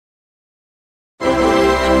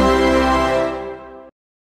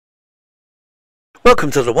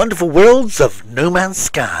Welcome to the wonderful worlds of No Man's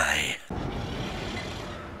Sky.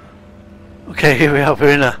 Okay, here we are.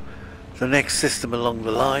 We're in the next system along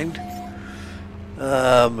the line.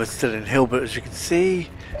 We're still in Hilbert, as you can see.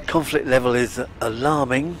 Conflict level is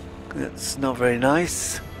alarming. It's not very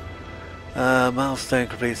nice. Milestone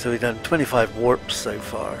complete, so we've done 25 warps so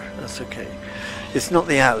far. That's okay. It's not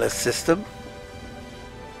the Atlas system.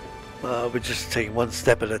 We're just taking one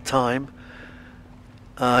step at a time.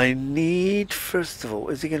 I need, first of all,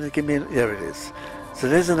 is he going to give me, there it is. So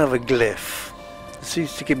there's another glyph. It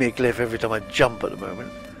seems to give me a glyph every time I jump at the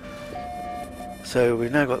moment. So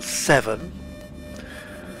we've now got 7.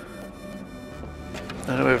 I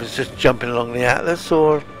don't know if it's just jumping along the Atlas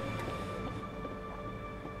or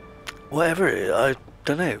whatever it is. I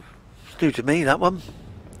don't know. It's new to me, that one.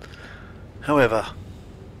 However,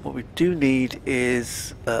 what we do need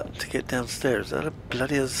is to get downstairs. Is that a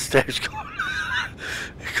bloody other stairs going?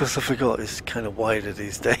 Because I forgot, it's kind of wider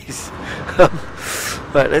these days.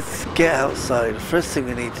 Right, let's get outside. The first thing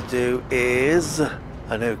we need to do is,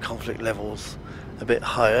 I know conflict levels a bit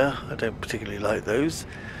higher. I don't particularly like those,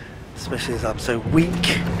 especially as I'm so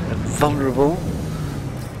weak and vulnerable.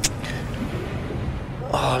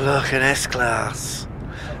 Oh look, an S-Class.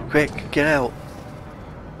 Quick, get out.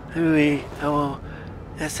 Hooey, oh,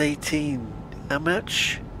 S18. How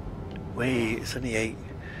much? Wait, it's only 8.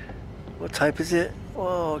 What type is it?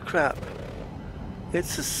 Oh crap.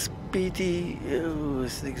 It's a speedy... Oh,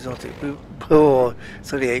 it's an exotic. Oh,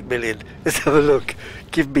 it's only 8 million. Let's have a look.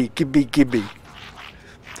 Give me.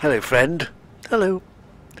 Hello, friend. Hello.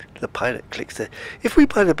 The pilot clicks there. If we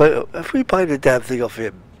buy the boat, if we buy the damn thing off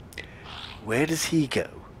him, where does he go?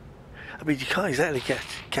 I mean, you can't exactly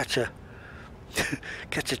catch a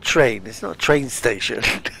catch a train. It's not a train station.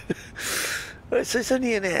 Right, so it's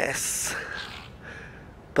only an S.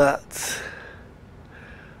 But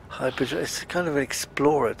it's kind of an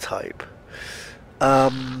explorer type.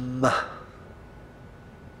 Well,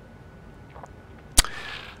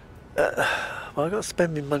 I got to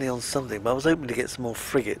spend my money on something, but I was hoping to get some more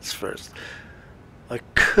frigates first. I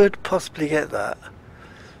could possibly get that,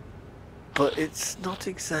 but it's not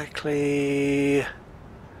exactly.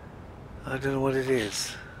 I don't know what it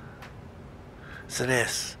is. It's an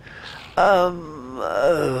S.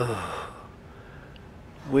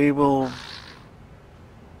 We will.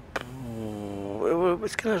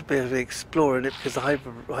 It's going to be an explorer in it because the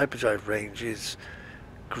hyperdrive range is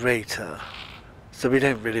greater, so we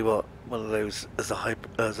don't really want one of those as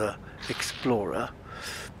a explorer.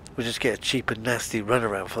 We'll just get a cheap and nasty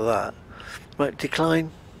runaround for that. Right,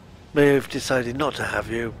 decline. We've decided not to have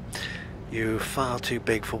you. You're far too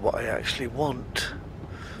big for what I actually want.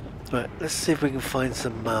 Right, let's see if we can find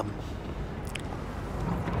some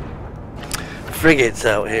frigates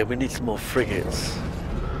out here. We need some more frigates.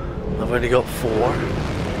 I've only got 4.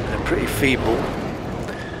 They're pretty feeble.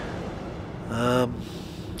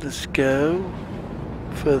 Let's go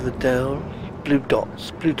further down. Blue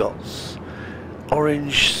dots.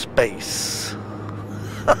 Orange space.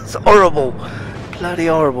 That's horrible. Bloody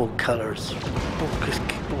horrible colours.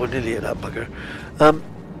 Oh, nearly at that bugger.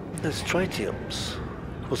 There's tritiums.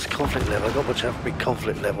 Of course, conflict level. I've got much have to be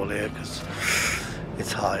conflict level here because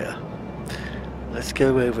it's higher. Let's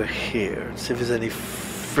go over here and see if there's any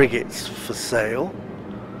frigates for sale.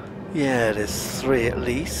 Yeah, there's 3 at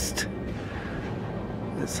least.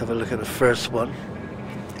 Let's have a look at the first one.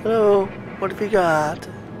 Hello, what have you got?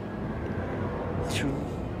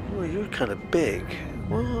 Oh, you're kind of big.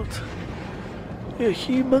 What? You're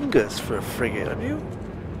humongous for a frigate, aren't you?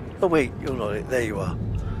 Oh wait, you're not it. There you are.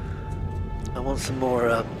 I want some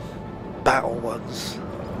more battle ones.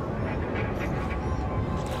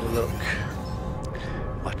 Look.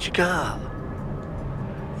 What you got?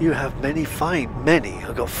 You have many fine. Many.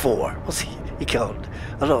 I got 4. What's he? He can't.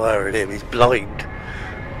 I'm not hiring him. He's blind.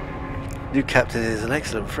 New captain is an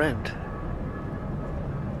excellent friend.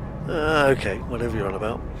 Okay, whatever you're on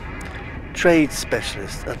about. Trade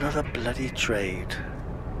specialist. Another bloody trade.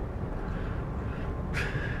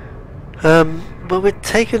 Well, we'd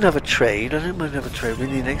take another trade. I don't mind another trade. We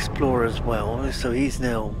need an explorer as well. So he's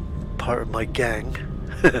now part of my gang.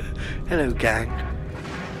 Hello, gang.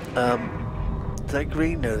 Is that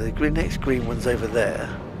green? No, the next green one's over there.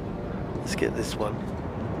 Let's get this one.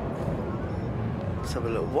 Let's have a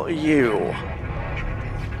look. What are you?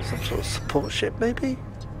 Some sort of support ship, maybe?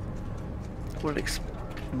 Or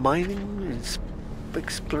mining?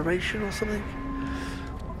 Exploration or something?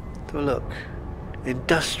 Have a look.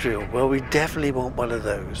 Industrial. Well, we definitely want one of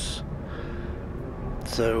those.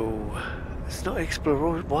 So, it's not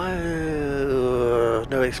exploration. Why?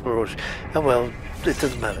 No exploration. Oh well, it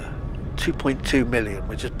doesn't matter. 2.2 million.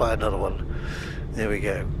 We just buy another one. There we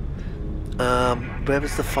go. Where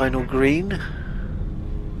was the final green?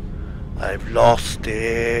 I've lost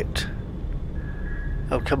it.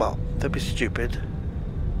 Oh, come on. Don't be stupid.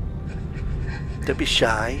 Don't be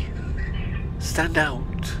shy. Stand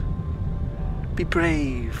out. Be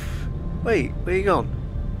brave. Wait, where you gone?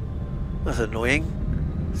 That's annoying.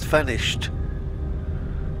 It's vanished.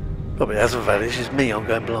 Probably hasn't vanished. It's me. I'm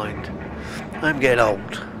going blind. I'm getting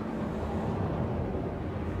old.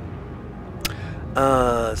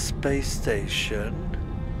 Space station.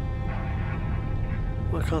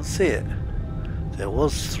 Well, I can't see it. There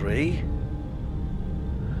was 3.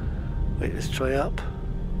 Wait, let's try up.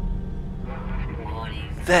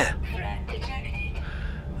 There.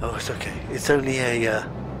 Oh, it's okay. It's only a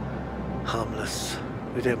harmless.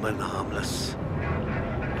 We don't mind the harmless.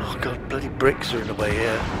 Oh god, bloody bricks are in the way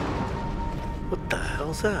here. What the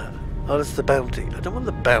hell's that? Oh, that's the bounty. I don't want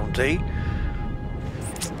the bounty.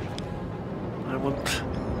 I want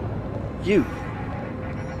you.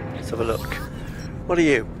 Let's have a look. What are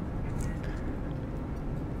you?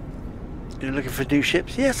 You're looking for new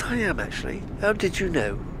ships? Yes, I am actually. How did you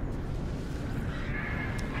know?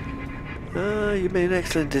 You made an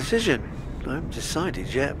excellent decision. I haven't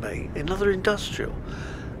decided yet, mate. Another industrial.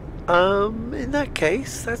 In that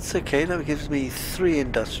case, that's okay. That gives me 3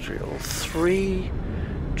 industrial, 3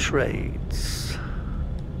 trades.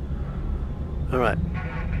 Alright.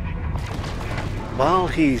 While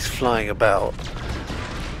he's flying about,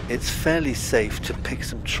 it's fairly safe to pick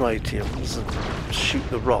some tritiums and shoot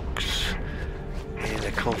the rocks in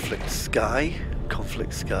a conflict sky.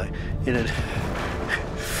 In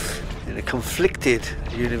a conflicted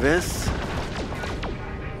universe.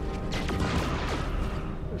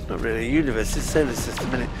 It's not really a universe, it's a solar system,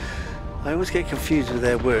 isn't it? I always get confused with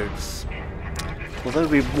their words. Although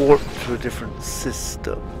we warped to a different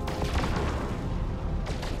system,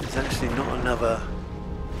 it's actually not another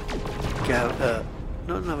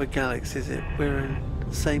galaxy, is it? We're in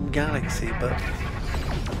the same galaxy, but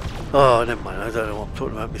oh, never mind. I don't know what I'm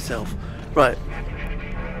talking about myself. Right.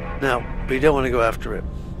 Now, we don't want to go after it.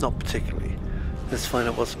 Not particularly. Let's find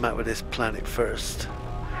out what's the matter with this planet first.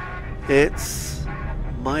 It's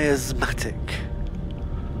miasmatic.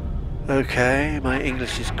 Okay, my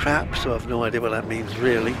English is crap, so I have no idea what that means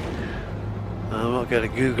really. I'm not going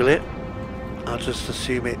to Google it. I'll just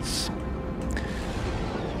assume it's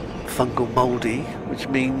fungal mouldy, which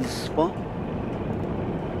means what?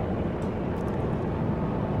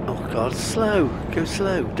 Oh god, slow. Go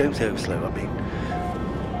slow. Don't go slow, I mean.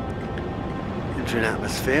 Into an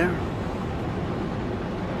atmosphere.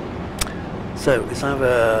 So it's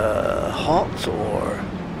either hot or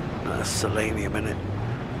selenium in it.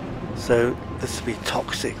 So this would be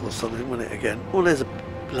toxic or something, wouldn't it again? Well, there's a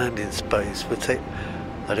landing space. We'll take.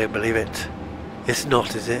 I don't believe it. It's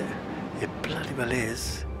not, is it? It bloody well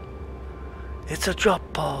is. It's a drop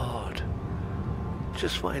pod.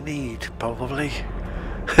 Just what I need, probably.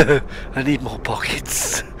 I need more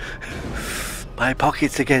pockets. My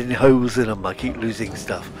pockets are getting holes in them. I keep losing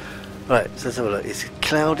stuff. Right, so let's have a look. It's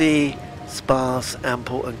cloudy, sparse,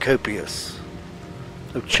 ample, and copious.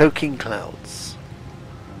 So choking clouds.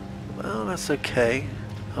 Well, that's okay.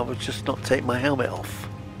 I would just not take my helmet off.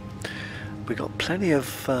 We got plenty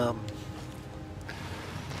of, haven't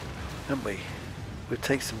we? We'll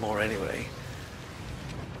take some more anyway.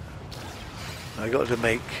 I got to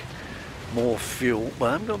make more fuel.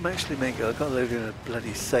 Well, I'm not actually making. I got to load in a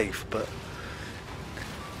bloody safe, but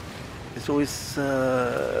it's always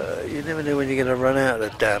you never know when you're going to run out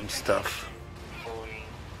of the damn stuff.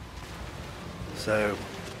 So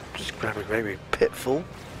just grab a great big pit full.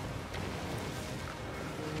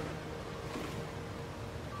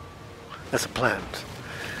 That's a plant.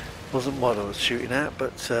 Wasn't what I was shooting at,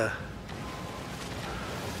 but is that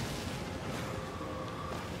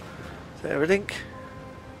everything?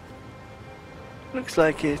 Looks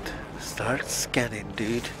like it. Start scanning,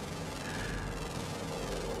 dude.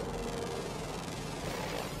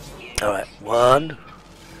 Alright, 1.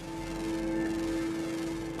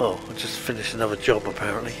 Oh, I just finished another job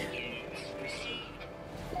apparently.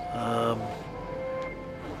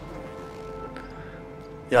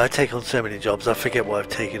 Yeah, I take on so many jobs, I forget what I've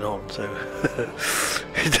taken on, so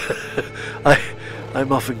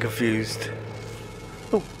I'm often confused.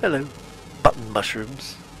 Oh, hello. Button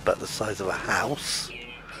mushrooms, about the size of a house.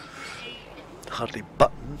 Hardly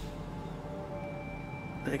button.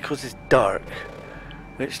 And of course it's dark,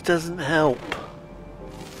 which doesn't help.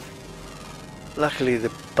 Luckily the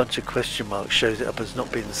bunch of question marks shows it up as not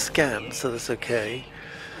being scanned, so that's okay.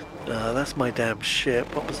 That's my damn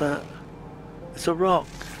ship. What was that? It's a rock.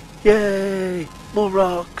 Yay! More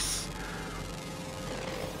rocks!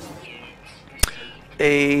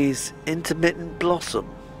 is intermittent blossom.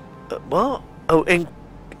 What? Oh,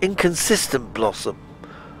 inconsistent blossom.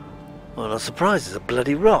 Well, I'm not surprised, it's a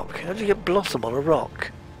bloody rock. How do you get blossom on a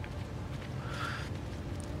rock?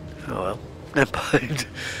 Oh well, never mind.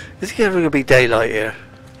 Is it going to be daylight here?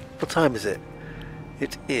 What time is it?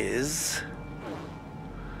 It is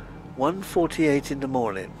 1:48 in the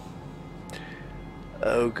morning.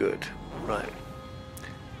 Oh good. Right.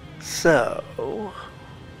 So,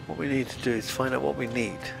 what we need to do is find out what we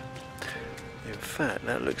need. In fact,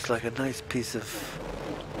 that looks like a nice piece of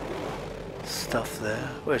stuff there.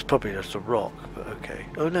 Well, it's probably just a rock, but okay.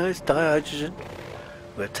 Oh no, it's dihydrogen.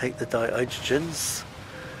 We'll take the dihydrogens.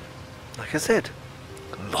 Like I said,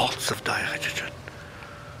 lots of dihydrogen.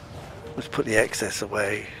 Let's put the excess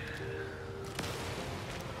away.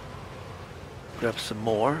 Grab some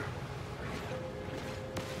more.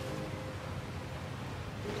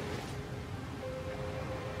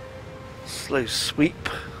 Slow sweep.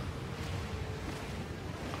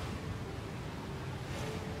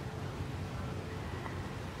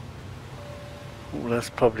 Oh, that's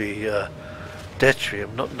probably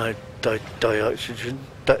deuterium, not no dihydrogen.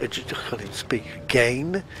 I can't even speak.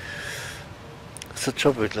 Again. That's the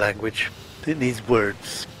trouble with language. It needs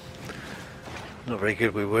words. Not very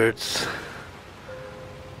good with words.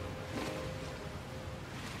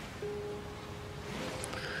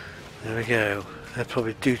 There we go. That's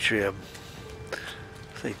probably deuterium.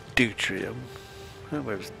 Say deuterium. I don't know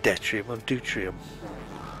where it was deuterium or deuterium.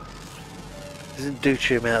 Isn't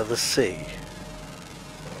deuterium out of the sea?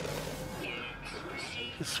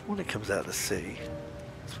 I sworn it comes out of the sea.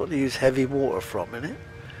 That's what they use heavy water from, isn't it?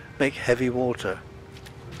 Make heavy water.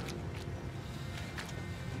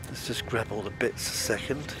 Let's just grab all the bits a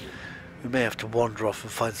second. We may have to wander off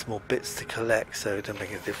and find some more bits to collect, so it don't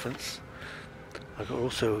make a difference. I can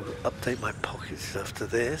also update my pockets after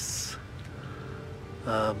this.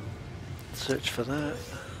 Search for that.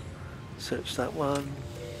 Search that one.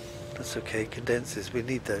 That's okay. Condenses. We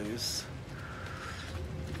need those.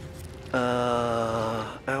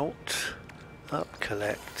 Out. Up.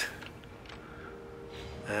 Collect.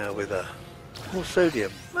 With a more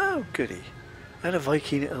sodium. Oh, goody. And a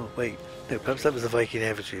Vy'keen. Oh, wait. No, perhaps that was the Vy'keen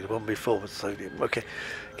Infantry. The one before was sodium. Okay.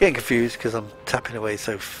 Getting confused because I'm tapping away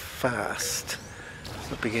so fast. It's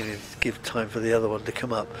not beginning to give time for the other one to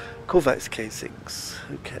come up. Corvettes casings.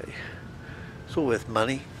 Okay. It's all worth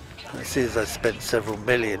money. As soon as I spent several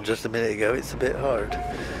million just a minute ago, it's a bit hard.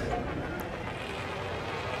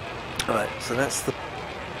 Alright, so that's the...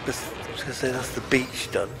 I was going to say that's the beach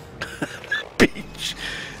done. Beach.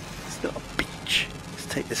 It's not a beach. Let's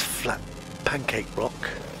take this flat pancake rock.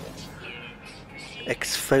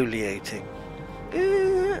 Exfoliating.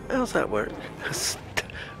 How's that work?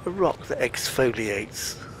 A rock that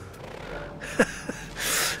exfoliates.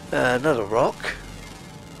 Another rock.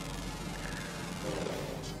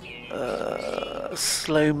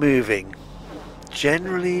 Slow moving.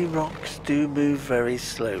 Generally rocks do move very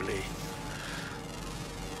slowly.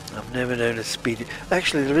 I've never known a speedy...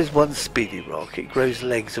 Actually, there is one speedy rock. It grows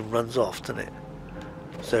legs and runs off, doesn't it?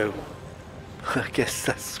 So, I guess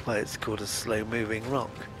that's why it's called a slow-moving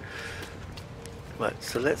rock. Right,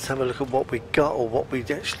 so let's have a look at what we got, or what we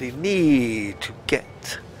actually need to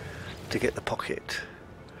get the pocket.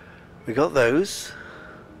 We got those.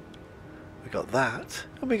 We got that.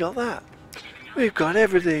 And we got that. We've got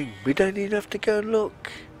everything. We don't even have to go and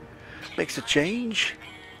look. Makes a change.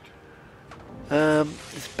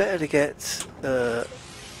 It's better to get the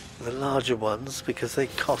larger ones because they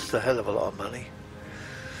cost a hell of a lot of money,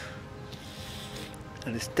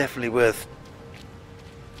 and it's definitely worth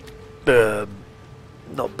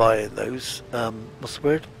not buying those. What's the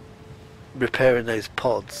word? Repairing those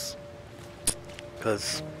pods,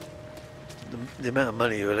 because the amount of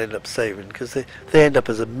money you'll end up saving, because they end up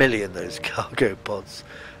as 1 million, those cargo pods.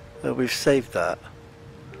 We've saved that.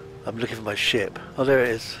 I'm looking for my ship. Oh, there it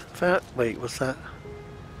is. Wait, what's that?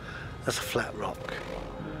 That's a flat rock.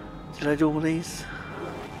 Did I do all these?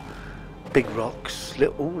 Big rocks.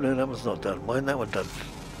 Little. Oh, no, that one's not done. Why isn't that one done?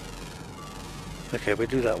 Okay, we'll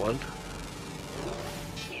do that one.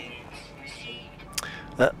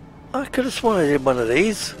 I could have sworn I did one of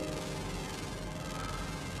these.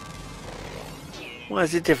 Why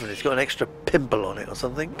is it different? It's got an extra pimple on it or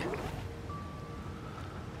something.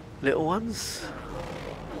 Little ones.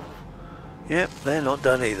 Yep, they're not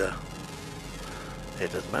done either.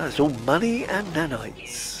 It doesn't matter, it's all money and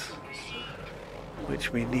nanites,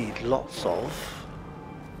 which we need lots of.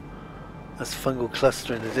 That's fungal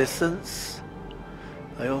cluster in the distance.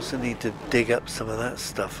 I also need to dig up some of that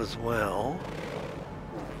stuff as well.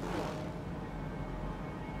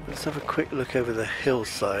 Let's have a quick look over the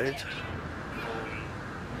hillside.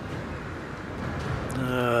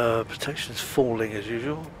 Protection's falling as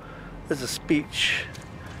usual. There's a speech.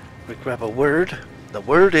 We grab a word. The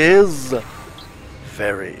word is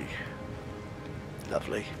very.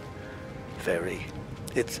 Lovely. Very.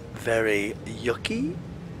 It's very yucky.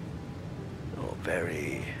 Or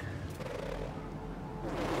very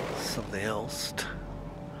something else.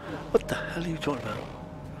 What the hell are you talking about?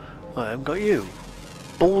 I haven't got you.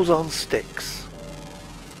 Balls on sticks.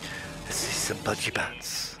 Let's see some budgie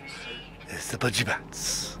bats. There's the budgie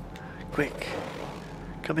bats. Quick.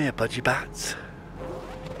 Come here, budgie bats.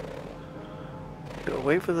 Gotta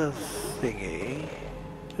wait for the thingy.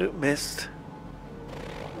 Oh, missed.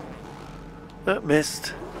 Oh,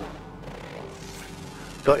 missed.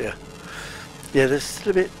 Got ya. Yeah, they're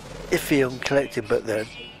still a bit iffy on collecting, but they're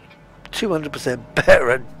 200%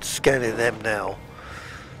 better at scanning them now.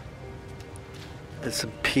 There's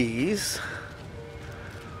some peas.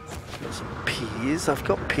 Got some peas. I've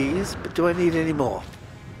got peas, but do I need any more?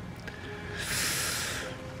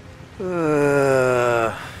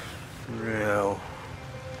 No.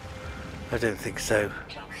 I don't think so.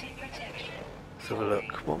 Let's have a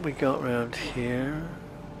look. What we got around here?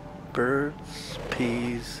 Birds,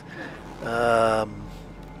 peas,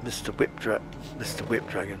 Mr. Whipdragon.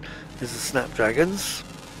 There's the Snapdragons.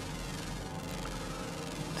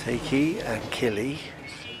 Takey and Killy.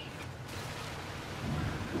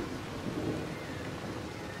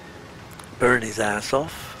 Burn his ass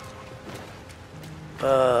off.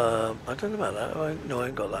 I don't know about that. No, I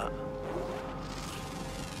ain't got that.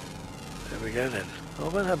 There we go then.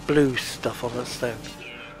 What about that blue stuff on that stone?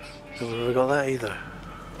 Have we got that either?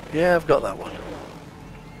 Yeah, I've got that one.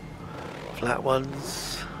 Flat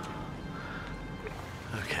ones.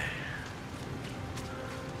 Okay.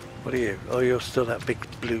 What are you? Oh, you're still that big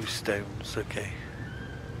blue stones. Okay.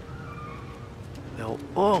 No.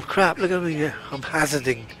 Oh crap! Look at me. I'm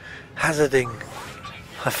hazarding.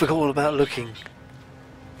 I forgot all about looking.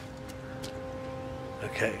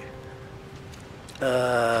 Okay.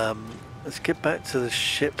 Let's get back to the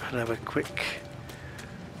ship and have a quick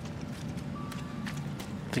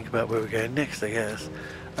think about where we're going next, I guess.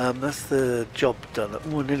 That's the job done.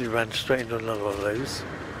 Oh, I nearly ran straight into another one of those.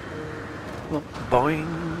 Oh,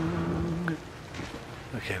 boing.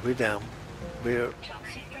 Okay, we're down. We're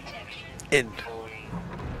in.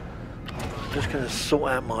 I'm just going to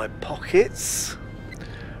sort out my pockets.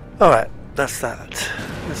 Alright, that's that.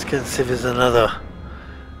 Let's go and see if there's another.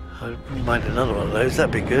 I wouldn't mind another one of those,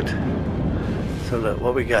 that'd be good. So look,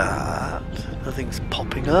 what we got? Nothing's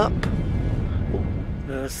popping up. Oh,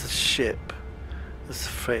 no, that's the ship. That's the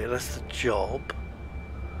freighter, that's the job.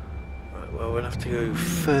 Right, well, we'll have to go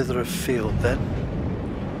further afield then.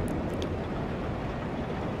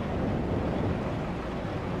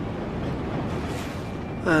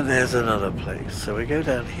 And there's another place. So we go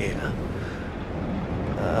down here.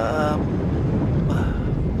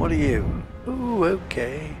 What are you? Ooh,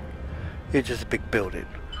 okay. You're just a big building.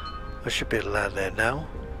 I should be able to land there now.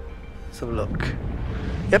 Let's have a look.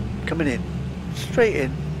 Yep, coming in. Straight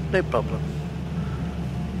in, no problem.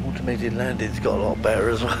 Automated landing's got a lot better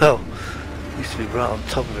as well. Used to be right on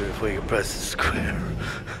top of it before you could press the square.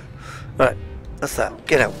 Right, that's that.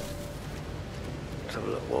 Get out. Let's have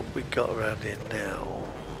a look what we got around here now.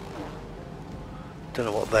 Don't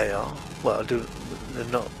know what they are. Well, I do. They're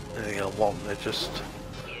not anything I want. They're just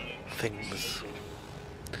things.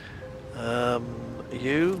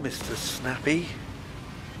 You, Mr. Snappy.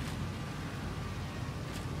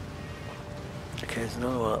 Okay, there's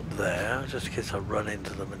another one up there, just in case I run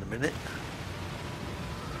into them in a minute.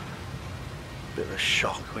 Bit of a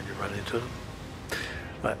shock when you run into them.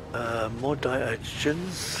 Right, more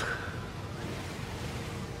dihydrogens.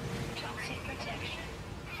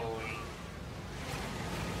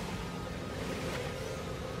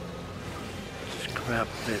 Just grab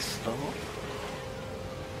this lot.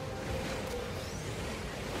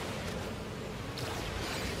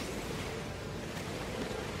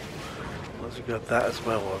 Let's grab that as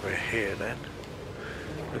well while we're here then.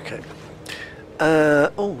 Okay.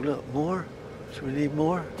 Oh look, more? Do we need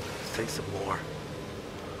more? Let's take some more.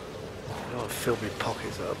 I don't want to fill my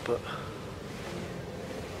pockets up, but...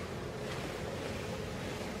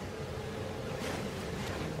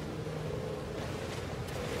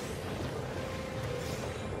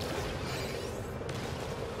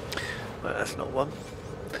 Right, that's not one.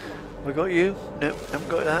 We got you? Nope, haven't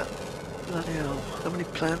got that. Bloody hell, how many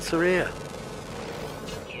plants are here?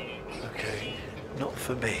 Okay, not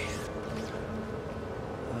for me.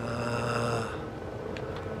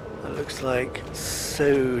 That looks like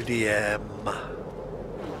sodium,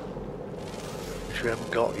 which we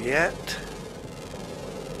haven't got yet.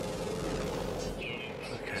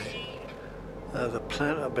 Okay. The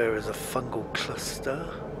plant up there is a fungal cluster.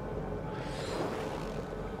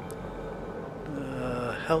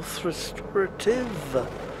 Health restorative.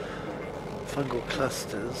 Fungal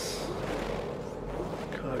clusters.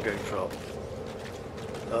 Cargo drop.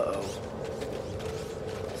 Uh-oh.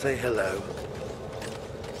 Say hello.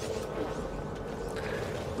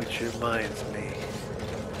 Which reminds me.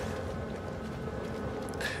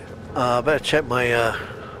 I better check my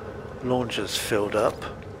launcher's filled up.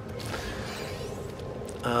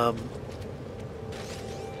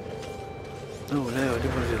 Oh no, I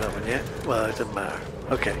didn't want to do that one yet. Well, it doesn't matter.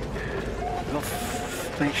 Okay. I'll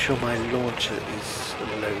make sure my launcher is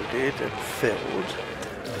loaded and filled.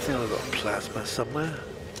 I think I've got plasma somewhere.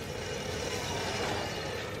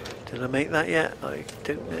 Did I make that yet? I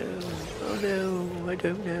don't know. Oh no, I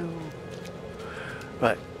don't know.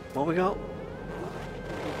 Right, what we got?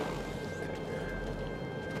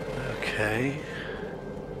 Okay.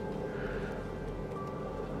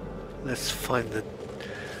 Let's find the...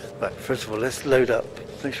 Right, first of all, let's load up.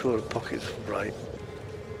 Make sure the pocket's right.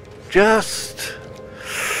 Just...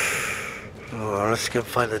 Oh, let's go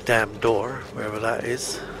find the damn door, wherever that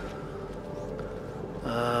is.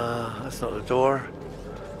 That's not the door.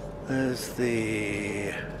 There's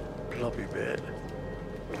the blobby bit.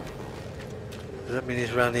 Does that mean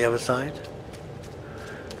he's around the other side?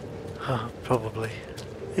 Huh, probably.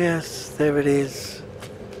 Yes, there it is.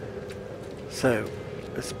 So,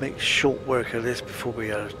 let's make short work of this before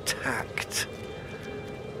we are attacked.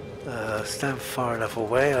 Stand far enough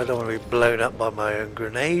away. I don't want to be blown up by my own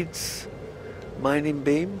grenades. Mining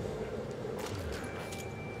beam.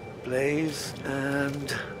 Blaze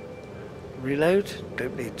and reload.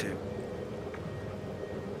 Don't need to.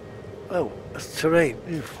 Oh, that's terrain.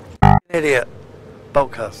 Oof. Idiot.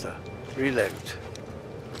 Boltcaster. Reload.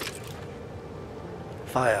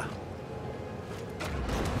 Fire.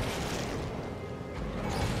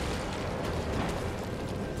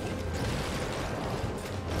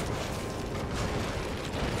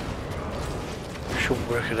 Short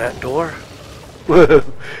work of that door. Whoa,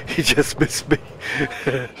 he just missed me.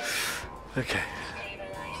 Okay.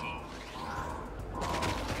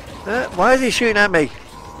 Why is he shooting at me?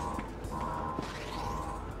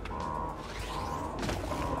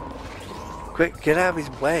 Quick, get out of his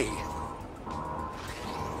way.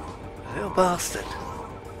 Little bastard.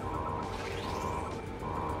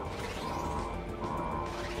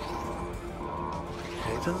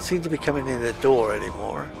 Okay, it doesn't seem to be coming in the door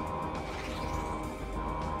anymore.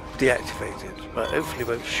 Deactivated, but hopefully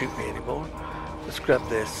won't shoot me anymore. Let's grab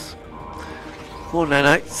this. More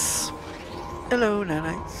nanites. Hello,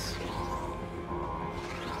 nanites.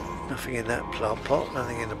 Nothing in that plant pot,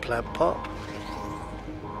 nothing in the plant pot.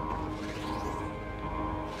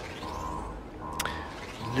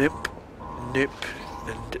 Nope, nope,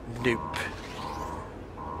 and nope.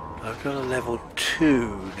 I've got a level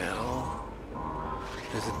 2 now.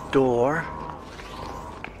 There's a door.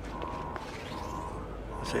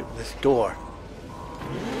 Let's open this door.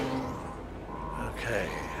 Okay,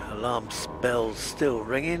 alarm spells still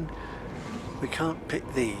ringing. We can't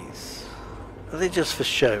pick these. Are they just for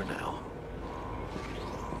show now?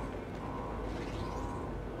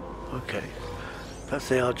 Okay, perhaps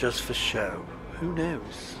they are just for show. Who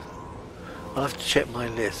knows? I'll have to check my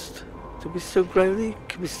list. Do we still grow these?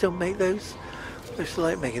 Can we still make those? I used to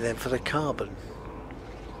like making them for the carbon.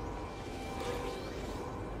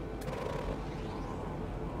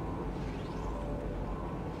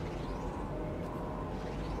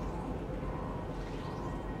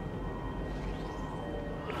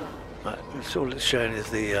 Right, that's all it's showing is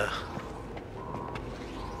the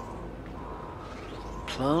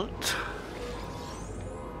plant.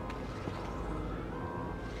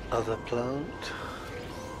 Other plant.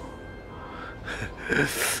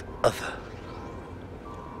 Other.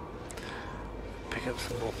 Pick up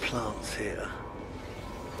some more plants here.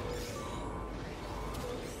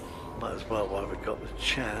 Might as well while we've got the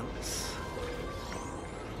chance.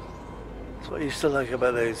 That's what I used to like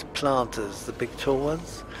about those planters, the big tall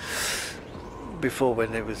ones. Before,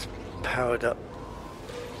 when it was powered up,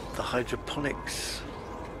 the hydroponics.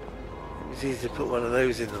 It was easy to put one of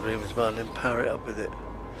those in the room as well and then power it up with it.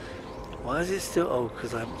 Why is it still... Oh,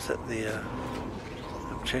 because I haven't set the...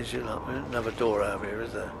 I've changed it up. There's another door out here,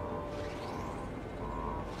 is there?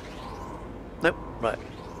 Nope, right.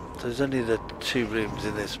 So there's only the 2 rooms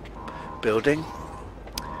in this building.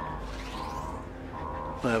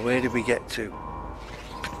 Well, where did we get to?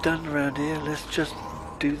 Done around here. Let's just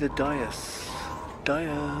do the dais.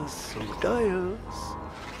 Dais. Oh, dais.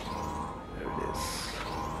 There it is.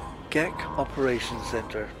 GEC Operations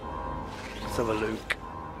Center. Let's have a look.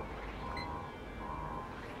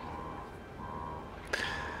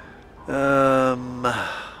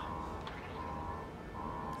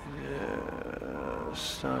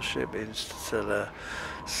 Starship, Interstellar,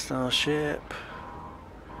 Starship.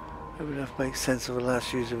 Hope enough to make sense of the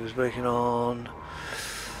last user was working on.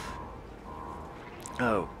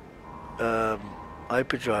 Oh,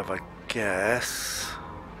 hyperdrive, I guess.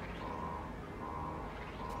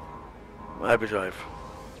 Hyperdrive.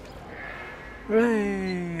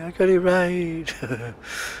 Hooray! I got it right.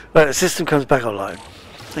 Right, the system comes back online.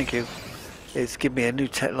 Thank you. It's given me a new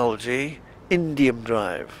technology, indium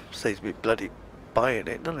drive. Saves me bloody buying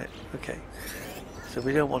it, doesn't it? Okay. So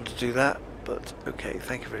we don't want to do that, but okay.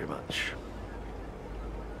 Thank you very much.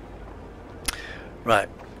 Right,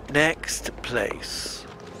 next place.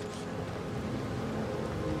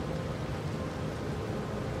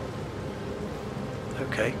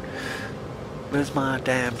 Okay. Where's my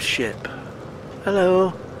damn ship?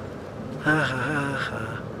 Hello. Ha ha ha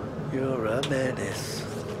ha. You're a menace.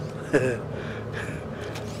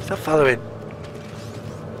 Stop following.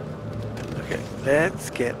 Okay, let's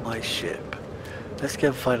get my ship. Let's go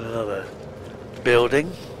and find another building.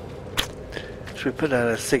 Should we put down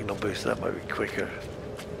a signal booster? That might be quicker.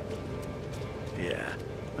 Yeah.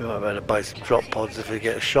 We might be able to buy some drop pods if we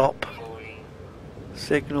get a shop.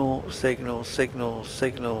 Signal, signal, signal,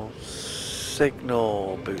 signal,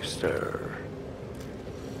 signal booster.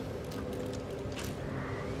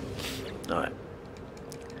 Alright.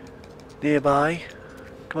 Nearby.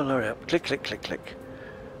 Come on, hurry up. Click, click, click, click.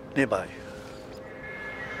 Nearby.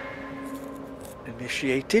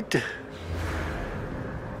 Initiated.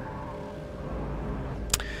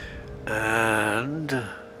 And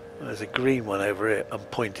there's a green one over it. I'm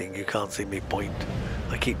pointing. You can't see me point.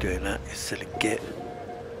 I keep doing that. You silly git.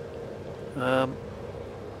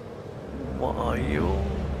 What are you?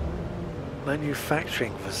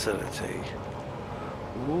 Manufacturing facility.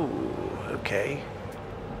 Ooh, okay.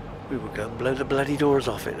 We will go and blow the bloody doors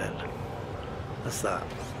off it then. That's that.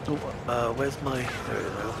 Oh, where's my... There we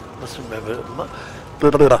go. Must remember...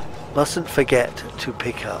 Mustn't forget to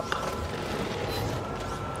pick up.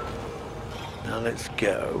 Now let's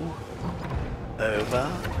go over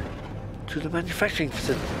to the manufacturing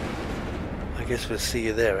facility. I guess we'll see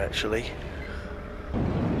you there actually.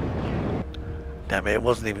 Damn it, it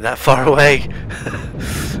wasn't even that far away.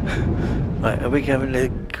 Right, are we going to...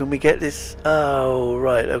 Can we get this? Oh,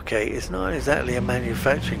 right, okay. It's not exactly a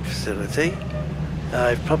manufacturing facility.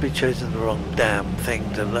 I've probably chosen the wrong damn thing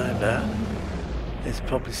to learn that. It's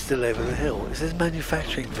probably still over the hill. It says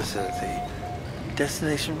manufacturing facility.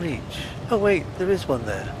 Destination reach. Oh wait, there is one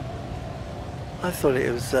there. I thought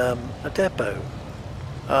it was a depot.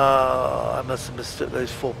 Oh, I must have mistook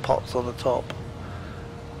those 4 pots on the top.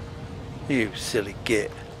 You silly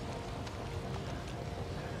git.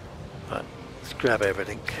 Right, let's grab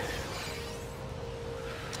everything.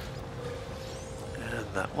 And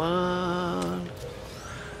that one.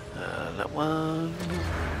 And that one.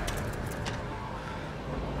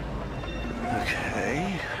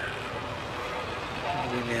 Okay. What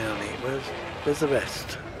do we now need? Where's the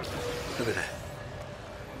rest? Over there.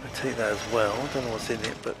 I'll take that as well. Don't know what's in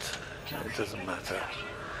it, but it doesn't matter.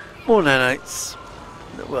 More nanites.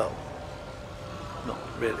 Well, not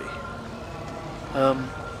really.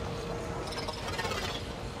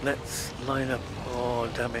 Let's line up. Oh,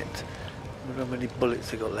 damn it. I wonder how many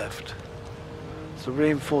bullets I got left. It's a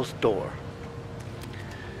reinforced door.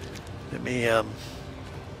 Let me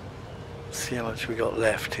see how much we got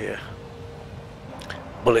left here.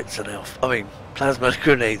 Bullets are now, plasma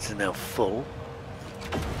grenades are now full.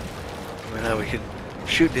 Now we can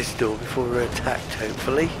shoot this door before we're attacked,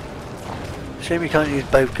 hopefully. Shame we can't use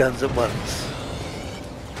both guns at once.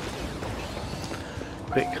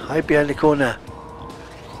 Quick, hide behind the corner.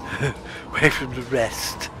 Away from the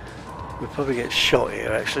rest. We'll probably get shot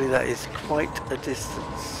here, actually. That is quite a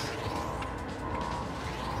distance.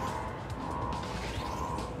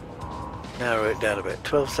 Narrow it down a bit.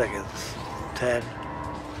 12 seconds. 10.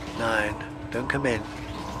 9. Don't come in.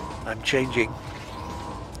 I'm changing.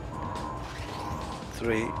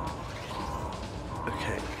 3.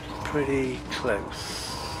 Okay. Pretty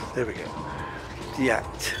close. There we go.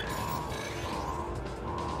 Yacht.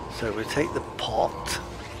 So we take the pot.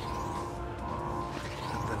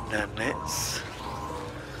 And the nanites.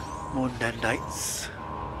 More nanites.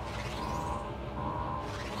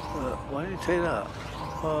 Why did you take that?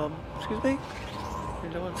 Excuse me? You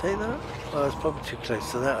don't want to take that? Oh, it's probably too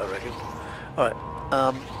close to that, I reckon. Alright,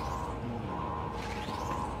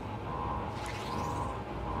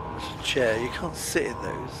 there's a chair. You can't sit in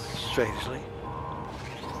those, strangely.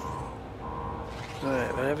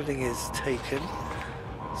 Alright, but everything is taken.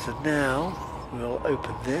 So now, we'll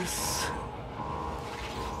open this.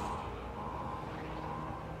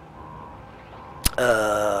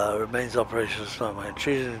 Remains operational despite my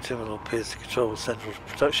intrusion. Terminal appears to control central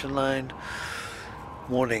production line.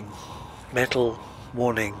 Warning. Metal.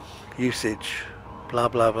 Warning. Usage. Blah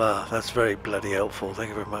blah blah. That's very bloody helpful. Thank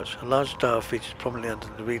you very much. A large dial features prominently under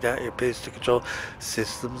the readout. It appears to control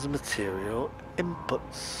systems and material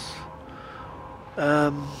inputs.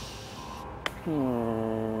 I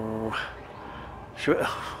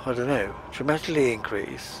don't know. Dramatically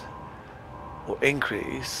increase, or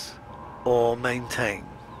increase, or maintain.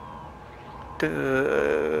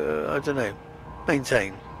 I don't know.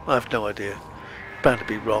 Maintain. I have no idea. Bound to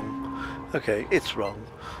be wrong. Okay, it's wrong.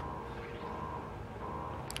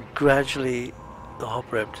 Gradually, the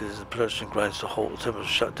hopper empties and production grinds to halt. Terminal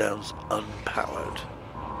shutdowns unpowered.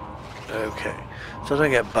 Okay, so I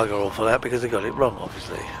don't get bugger all for that because I got it wrong,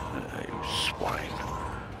 obviously. You swine.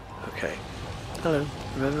 Okay. Hello,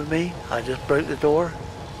 remember me? I just broke the door.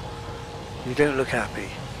 You don't look happy.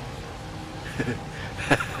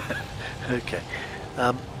 Okay.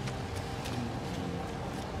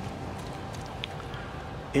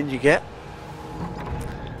 In you get.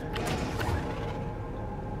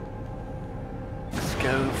 Let's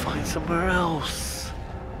go find somewhere else.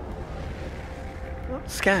 Oh,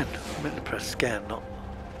 scan. I meant to press scan, not.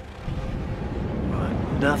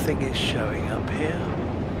 Right, nothing is showing up here.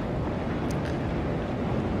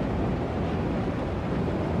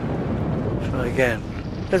 Try again.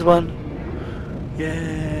 There's one.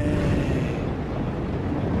 Yay!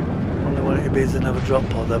 All I want it to be is another drop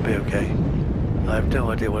pod. That'll be okay. I have no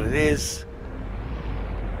idea what it is.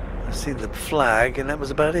 I've seen the flag, and that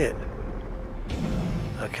was about it.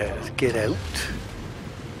 Okay, let's get out.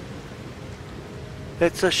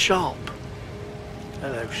 It's a shop.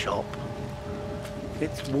 Hello, shop.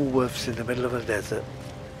 It's Woolworths in the middle of a desert.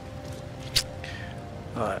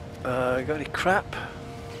 Alright, got any crap?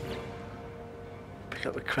 Pick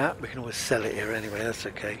up the crap. We can always sell it here anyway, that's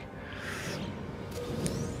okay.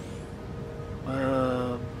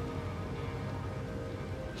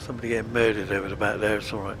 Somebody getting murdered over the back there,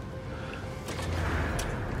 it's alright.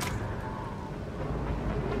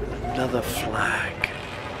 Another flag.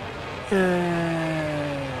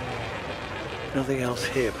 Yay! Nothing else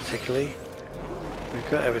here particularly. We've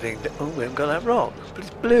got everything. Oh, we haven't got that rock, but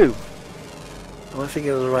it's blue. Am I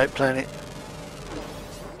thinking of the right planet?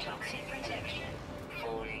 Toxic protection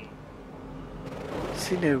falling.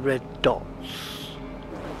 See no red dots.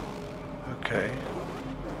 Okay.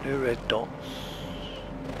 No red dots.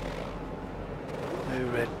 No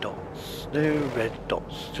red dots. No red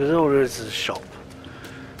dots. So all there is a shop.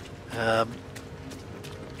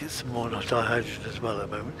 Get some more dihydrogen as well at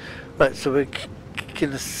the moment. Right, so we're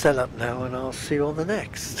going to sell up now and I'll see you on the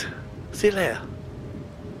next. See you later.